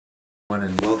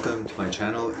And welcome to my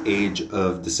channel, Age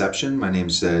of Deception. My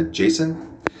name's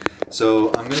Jason. So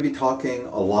I'm going to be talking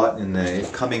a lot in the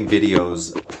coming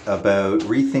videos about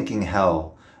rethinking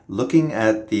hell, looking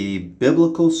at the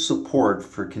biblical support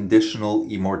for conditional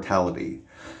immortality.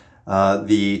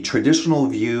 The traditional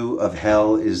view of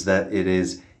hell is that it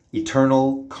is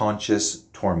eternal conscious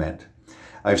torment.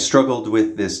 I've struggled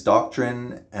with this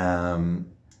doctrine and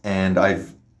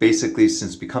I've basically,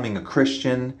 since becoming a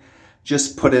Christian,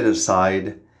 just put it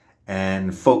aside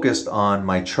and focused on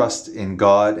my trust in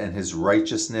God and His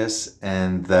righteousness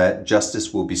and that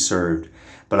justice will be served.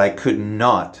 But I could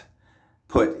not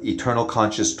put eternal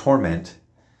conscious torment,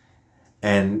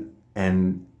 and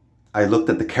I looked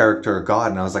at the character of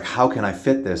God and I was like, how can I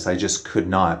fit this? I just could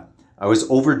not. I was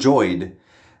overjoyed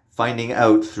finding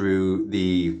out through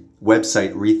the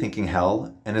website Rethinking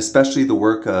Hell, and especially the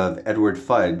work of Edward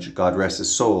Fudge, God rest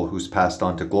his soul, who's passed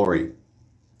on to glory.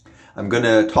 I'm going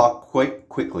to talk quite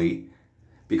quickly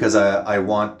because I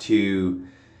want to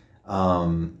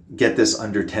get this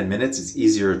under 10 minutes. It's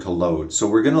easier to load. So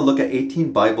we're going to look at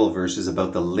 18 Bible verses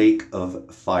about the lake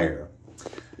of fire.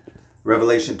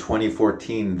 Revelation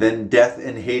 20:14, then death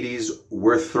and Hades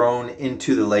were thrown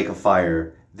into the lake of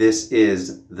fire. This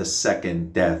is the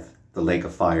second death, the lake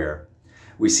of fire.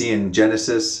 We see in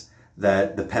Genesis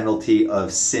that the penalty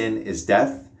of sin is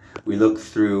death. We look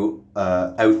through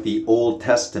out the Old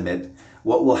Testament,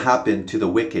 what will happen to the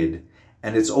wicked.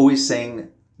 And it's always saying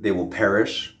they will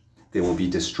perish, they will be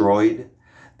destroyed,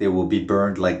 they will be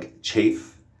burned like chaff.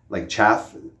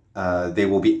 They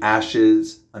will be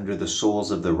ashes under the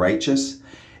soles of the righteous.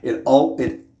 It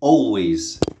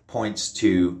always points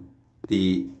to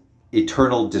the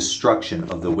eternal destruction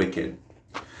of the wicked.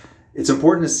 It's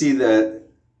important to see that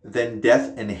then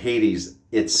death and Hades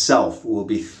itself will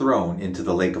be thrown into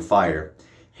the lake of fire.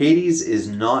 Hades is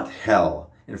not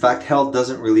hell. In fact, hell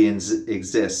doesn't really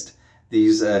exist.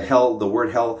 The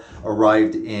word hell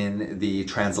arrived in the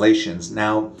translations.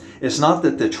 Now, it's not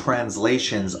that the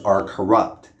translations are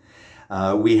corrupt.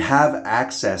 We have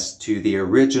access to the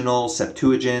original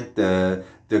Septuagint, the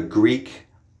Greek,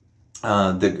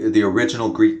 the original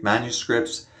Greek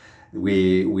manuscripts.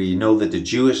 We know that the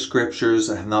Jewish scriptures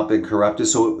have not been corrupted.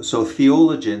 So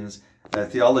theologians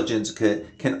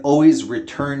can always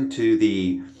return to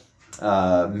the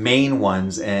main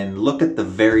ones and look at the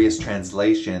various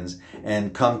translations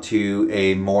and come to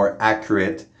a more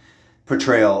accurate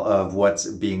portrayal of what's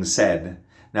being said.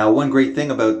 Now, one great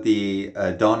thing about the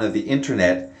dawn of the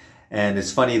internet, and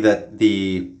it's funny that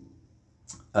the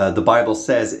Bible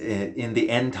says in the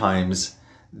end times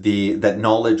that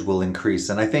knowledge will increase,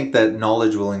 and I think that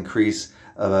knowledge will increase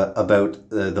about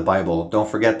the Bible. Don't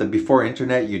forget that before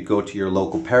internet, you'd go to your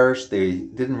local parish. They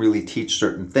didn't really teach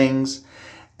certain things,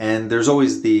 and there's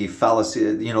always the fallacy.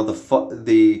 You know,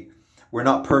 we're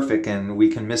not perfect and we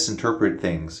can misinterpret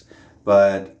things.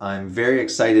 But I'm very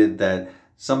excited that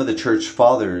some of the church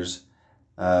fathers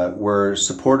were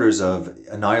supporters of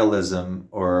annihilism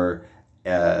or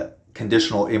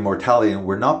conditional immortality, and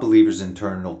were not believers in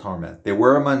eternal torment. They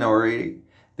were a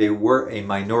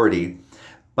minority.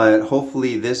 But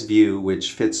hopefully this view,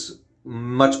 which fits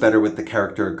much better with the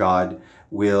character of God,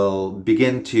 will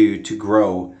begin to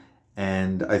grow.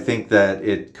 And I think that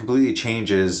it completely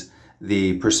changes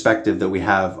the perspective that we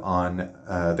have on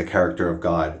the character of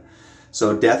God.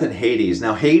 So death and Hades.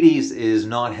 Now, Hades is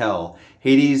not hell.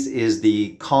 Hades is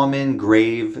the common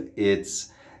grave. It's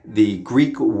the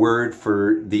Greek word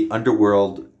for the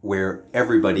underworld where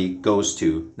everybody goes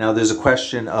to. Now, there's a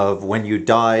question of when you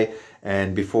die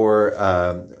and before,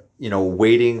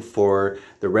 waiting for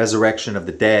the resurrection of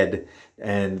the dead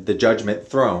and the judgment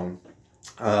throne.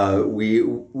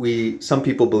 Some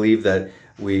people believe that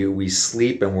we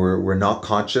sleep and we're not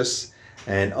conscious,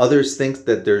 and others think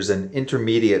that there's an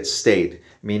intermediate state,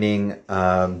 meaning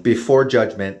before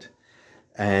judgment,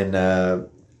 and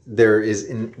there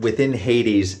is within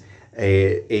Hades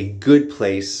a good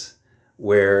place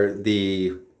where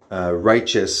the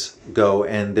righteous go,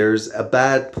 and there's a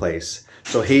bad place.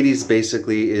 So Hades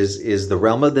basically is the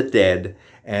realm of the dead,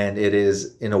 and it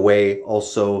is in a way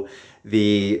also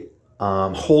the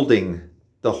holding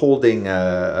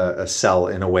a cell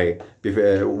in a way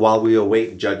while we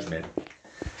await judgment.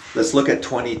 Let's look at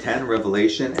 20:10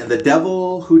 Revelation. And the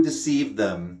devil who deceived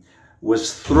them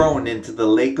was thrown into the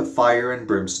lake of fire and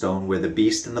brimstone, where the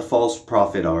beast and the false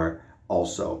prophet are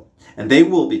also. And they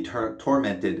will be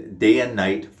tormented day and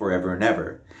night forever and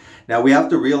ever. Now we have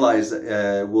to realize,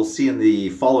 we'll see in the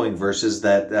following verses,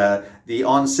 that the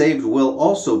unsaved will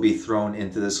also be thrown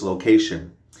into this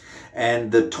location.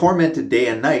 and the tormented day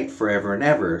and night forever and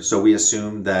ever. So we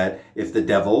assume that if the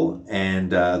devil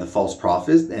and the false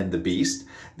prophet and the beast,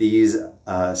 these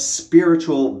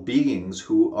spiritual beings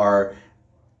who are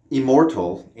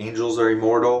immortal, angels are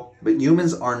immortal, but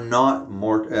humans are not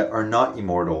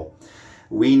immortal.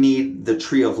 We need the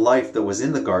tree of life that was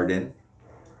in the garden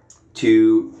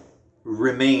to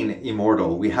remain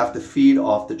immortal. We have to feed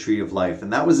off the tree of life,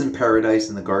 and that was in paradise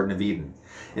in the Garden of Eden.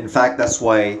 In fact, that's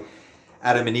why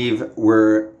Adam and Eve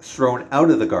were thrown out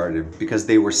of the garden, because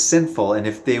they were sinful. And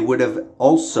if they would have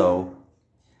also,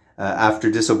 after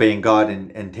disobeying God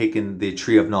and taken the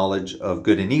tree of knowledge of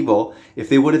good and evil, if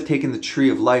they would have taken the tree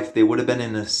of life, they would have been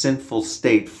in a sinful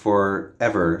state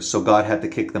forever. So God had to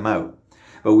kick them out.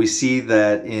 But we see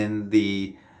that in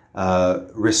the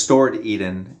restored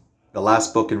Eden, the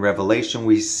last book in Revelation,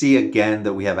 we see again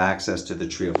that we have access to the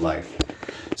tree of life.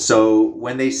 So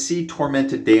when they see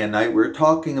tormented day and night, we're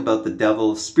talking about the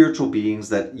devil, spiritual beings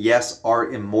that, yes,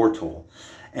 are immortal.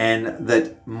 And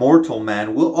that mortal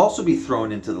man will also be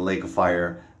thrown into the lake of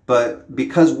fire. But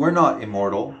because we're not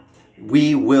immortal,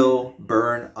 we will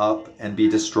burn up and be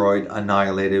destroyed,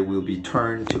 annihilated. We'll be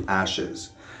turned to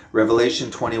ashes.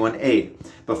 Revelation 21:8.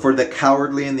 But for the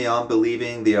cowardly and the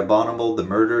unbelieving, the abominable, the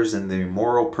murderers and the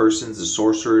immoral persons, the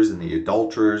sorcerers and the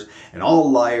adulterers and all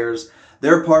liars,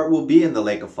 their part will be in the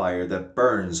lake of fire that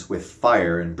burns with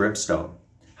fire and brimstone.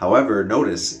 However,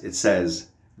 notice it says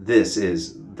this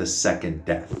is the second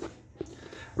death.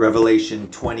 Revelation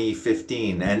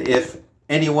 20:15. And if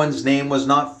anyone's name was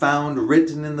not found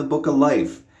written in the book of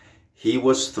life, he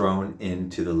was thrown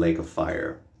into the lake of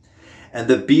fire. And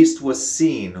the beast was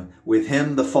seen, with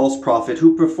him the false prophet,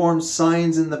 who performed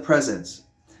signs in the presence,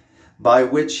 by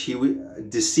which he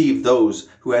deceived those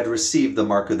who had received the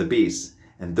mark of the beast,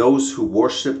 and those who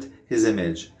worshipped his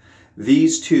image.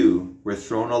 These two were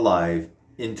thrown alive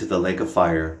into the lake of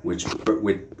fire, which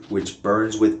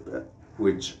burns with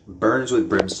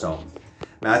brimstone.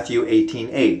 Matthew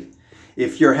 18:8.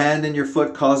 If your hand and your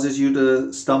foot causes you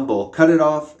to stumble, cut it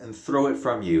off and throw it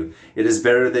from you. It is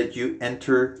better that you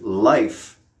enter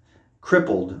life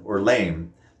crippled or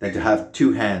lame than to have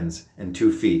 2 hands and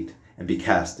 2 feet and be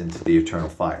cast into the eternal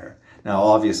fire. Now,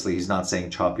 obviously, he's not saying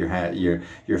chop your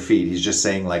feet. He's just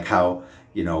saying like how,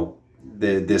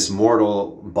 this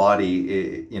mortal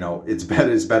body, it's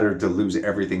better to lose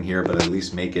everything here, but at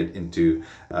least make it into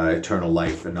eternal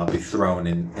life and not be thrown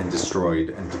and destroyed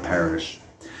and to perish.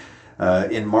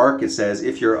 In Mark, it says,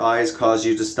 if your eyes cause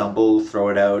you to stumble, throw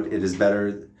it out. It is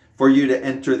better for you to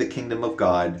enter the kingdom of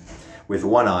God with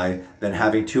 1 eye than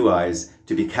having 2 eyes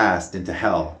to be cast into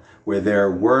hell, where their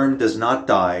worm does not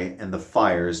die and the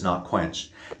fire is not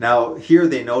quenched. Now, here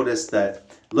they notice that,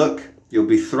 look, you'll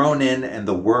be thrown in and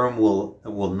the worm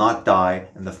will not die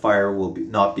and the fire will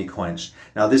not be quenched.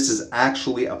 Now, this is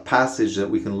actually a passage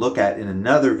that we can look at in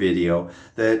another video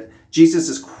that Jesus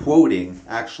is quoting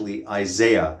actually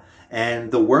Isaiah.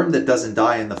 And the worm that doesn't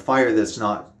die and the fire that's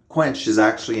not quenched is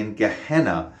actually in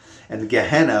Gehenna. And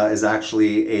Gehenna is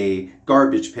actually a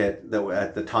garbage pit that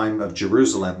at the time of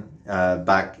Jerusalem,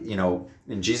 back,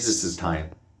 in Jesus' time.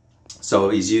 So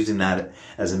he's using that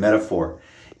as a metaphor.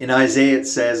 In Isaiah, it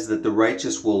says that the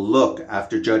righteous will look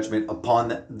after judgment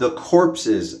upon the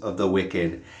corpses of the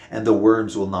wicked, and the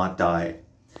worms will not die.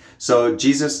 So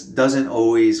Jesus doesn't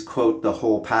always quote the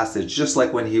whole passage. Just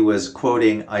like when he was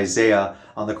quoting Isaiah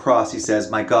on the cross, he says,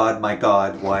 my God,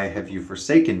 why have you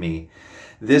forsaken me?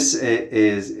 This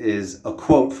is a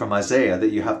quote from Isaiah that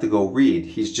you have to go read.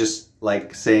 He's just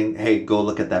like saying, hey, go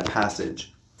look at that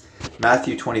passage.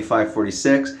 Matthew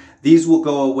 25:46, these will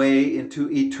go away into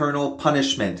eternal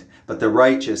punishment, but the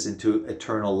righteous into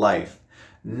eternal life.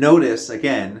 Notice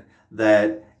again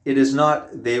that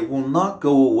they will not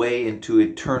go away into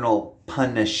eternal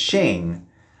punishing.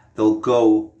 They'll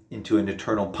go into an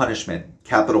eternal punishment.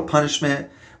 Capital punishment,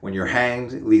 when you're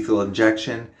hanged, lethal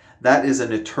injection, that is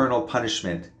an eternal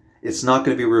punishment. It's not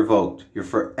going to be revoked. You're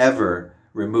forever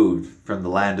removed from the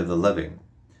land of the living.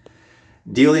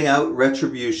 Dealing out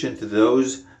retribution to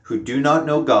those who do not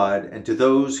know God and to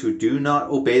those who do not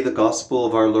obey the gospel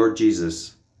of our Lord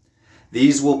Jesus.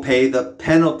 These will pay the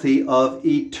penalty of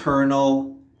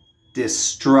eternal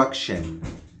destruction.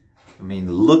 I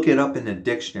mean, look it up in the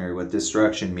dictionary what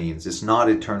destruction means. It's not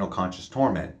eternal conscious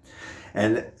torment.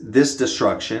 And this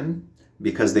destruction,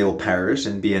 because they will perish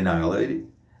and be annihilated,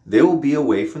 they will be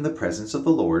away from the presence of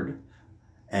the Lord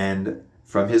and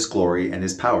from his glory and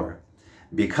his power.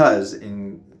 Because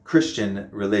in Christian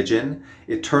religion,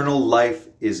 eternal life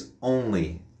is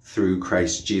only through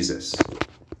Christ Jesus.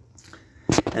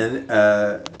 And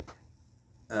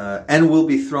will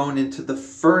be thrown into the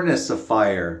furnace of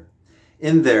fire.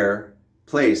 In there,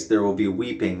 place there will be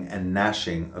weeping and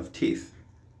gnashing of teeth.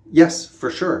 Yes,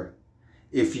 for sure.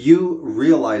 If you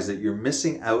realize that you're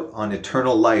missing out on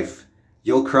eternal life,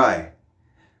 you'll cry.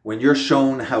 When you're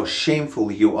shown how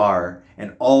shameful you are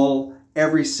and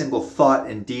every single thought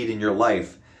and deed in your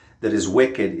life that is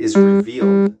wicked is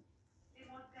revealed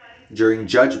during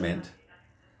judgment,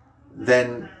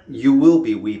 then you will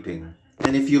be weeping.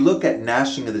 And if you look at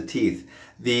gnashing of the teeth,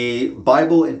 the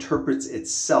Bible interprets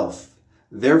itself.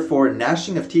 Therefore,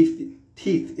 gnashing of teeth,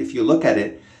 if you look at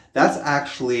it, that's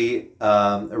actually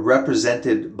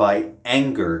represented by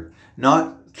anger,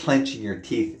 not clenching your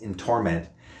teeth in torment.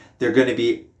 They're going to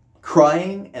be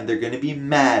crying and they're going to be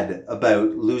mad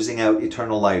about losing out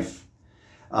eternal life.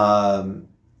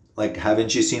 Like,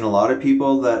 haven't you seen a lot of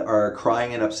people that are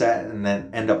crying and upset and then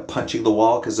end up punching the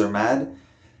wall because they're mad?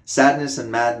 Sadness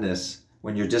and madness,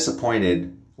 when you're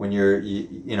disappointed, when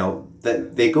you know,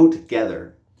 that they go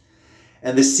together.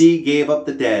 And the sea gave up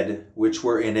the dead which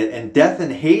were in it, and death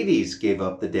and Hades gave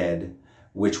up the dead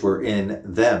which were in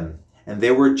them. And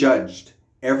they were judged,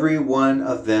 every one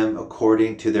of them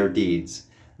according to their deeds.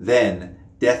 Then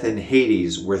death and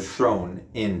Hades were thrown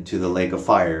into the lake of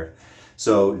fire.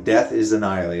 So death is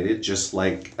annihilated, just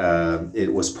like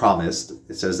it was promised.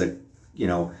 It says that, you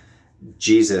know,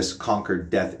 Jesus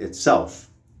conquered death itself.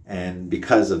 And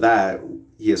because of that,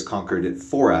 he has conquered it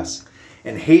for us.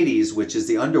 And Hades, which is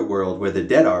the underworld where the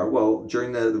dead are, well,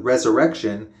 during the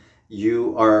resurrection,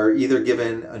 you are either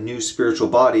given a new spiritual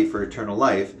body for eternal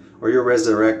life, or you're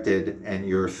resurrected and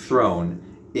you're thrown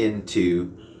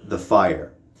into the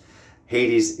fire.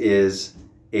 Hades is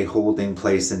a holding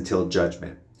place until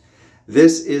judgment.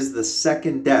 This is the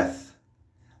second death,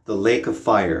 the lake of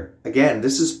fire. Again,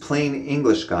 this is plain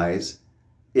English, guys.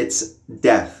 It's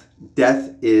death.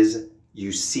 Death is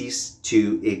you cease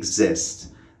to exist.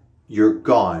 You're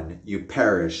gone, you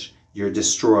perish, you're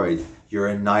destroyed, you're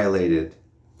annihilated.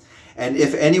 And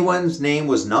if anyone's name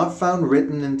was not found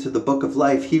written into the book of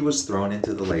life, he was thrown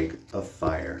into the lake of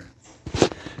fire.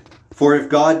 For if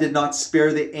God did not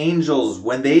spare the angels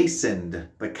when they sinned,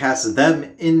 but cast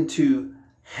them into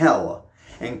hell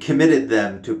and committed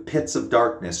them to pits of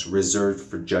darkness reserved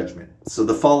for judgment. So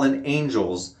the fallen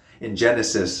angels in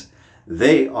Genesis,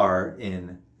 they are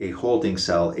in a holding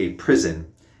cell, a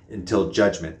prison, until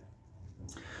judgment.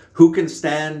 Who can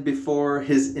stand before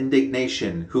his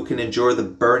indignation? Who can endure the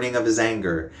burning of his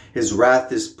anger? His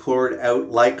wrath is poured out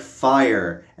like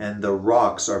fire, and the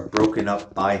rocks are broken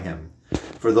up by him.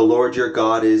 For the Lord your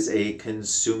God is a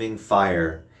consuming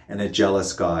fire and a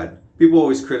jealous God. People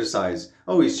always criticize,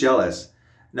 oh, he's jealous.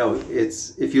 No,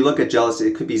 if you look at jealous,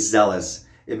 it could be zealous.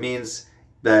 It means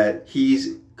that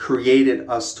he's created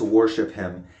us to worship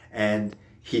him, and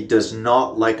he does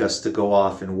not like us to go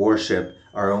off and worship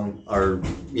our own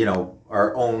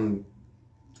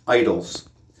idols.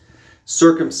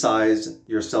 Circumcise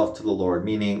yourself to the Lord,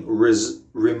 meaning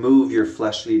remove your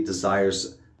fleshly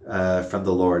desires from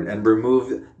the Lord, and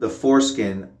remove the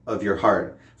foreskin of your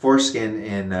heart. Foreskin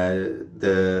in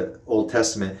the Old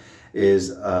Testament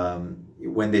is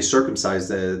when they circumcised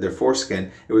their foreskin,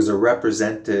 it was a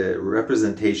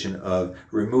representation of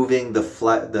removing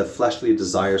the fleshly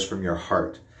desires from your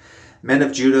heart. Men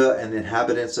of Judah and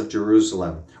inhabitants of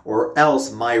Jerusalem, or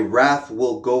else my wrath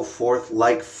will go forth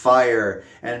like fire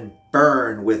and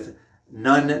burn with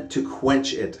none to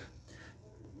quench it.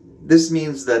 This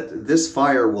means that this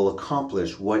fire will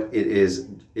accomplish what it is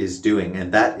doing,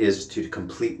 and that is to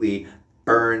completely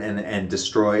burn and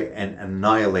destroy and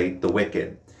annihilate the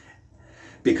wicked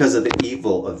because of the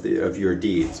evil of your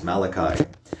deeds. Malachi.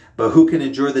 But who can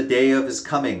endure the day of his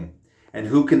coming, and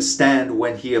who can stand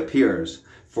when he appears?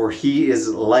 For he is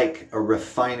like a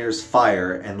refiner's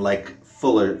fire and like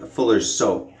fuller's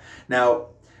soap. Now,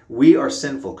 we are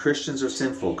sinful. Christians are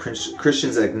sinful.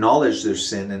 Christians acknowledge their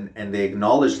sin and they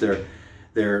acknowledge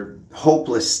their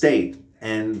hopeless state.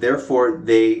 And therefore,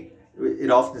 it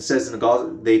often says in the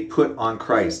gospel, they put on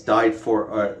Christ,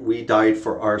 we died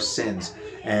for our sins.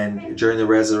 And during the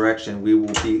resurrection, we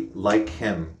will be like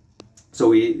him. So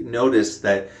we notice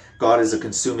that God is a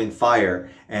consuming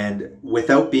fire, and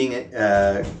without being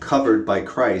covered by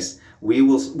Christ, we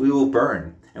will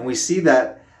burn. And we see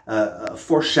that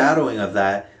foreshadowing of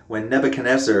that when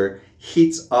Nebuchadnezzar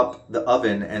heats up the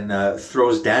oven and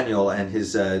throws Daniel and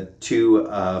his two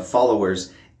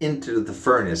followers into the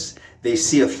furnace. They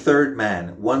see a third man,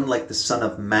 one like the Son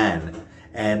of Man,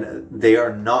 and they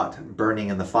are not burning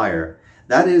in the fire.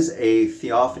 That is a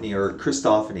theophany or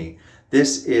Christophany.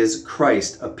 This is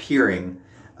Christ appearing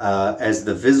as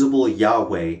the visible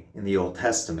Yahweh in the Old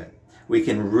Testament. We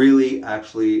can really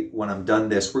actually, when I'm done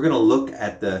this, we're going to look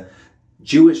at the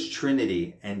Jewish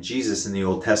Trinity and Jesus in the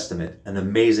Old Testament, an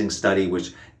amazing study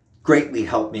which greatly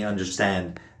helped me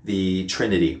understand the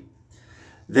Trinity.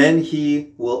 Then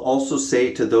he will also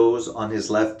say to those on his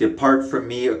left, "Depart from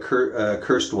me,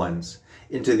 accursed ones,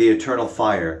 into the eternal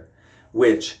fire,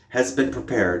 which has been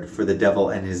prepared for the devil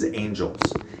and his angels."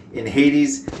 In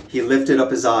Hades, he lifted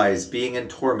up his eyes, being in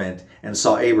torment, and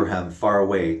saw Abraham far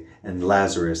away and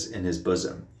Lazarus in his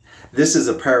bosom. This is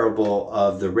a parable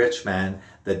of the rich man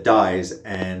that dies,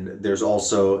 and there's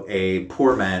also a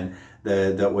poor man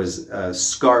that was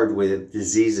scarred with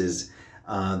diseases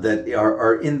that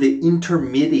are in the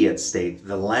intermediate state,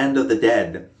 the land of the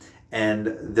dead.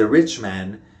 And the rich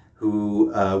man,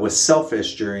 who was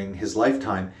selfish during his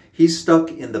lifetime, he's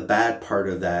stuck in the bad part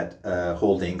of that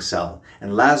holding cell.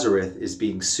 And Lazarus is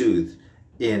being soothed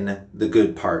in the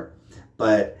good part.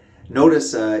 But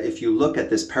notice if you look at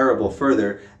this parable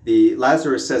further,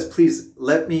 Lazarus says, "Please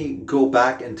let me go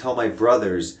back and tell my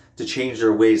brothers to change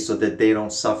their ways so that they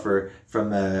don't suffer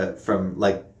from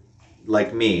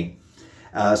like me."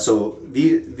 So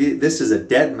this is a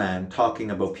dead man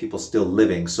talking about people still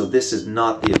living. So this is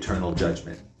not the eternal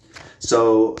judgment.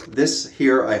 So this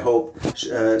here, I hope,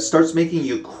 starts making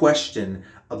you question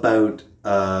about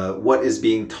what is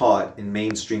being taught in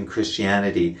mainstream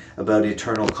Christianity about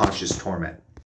eternal conscious torment.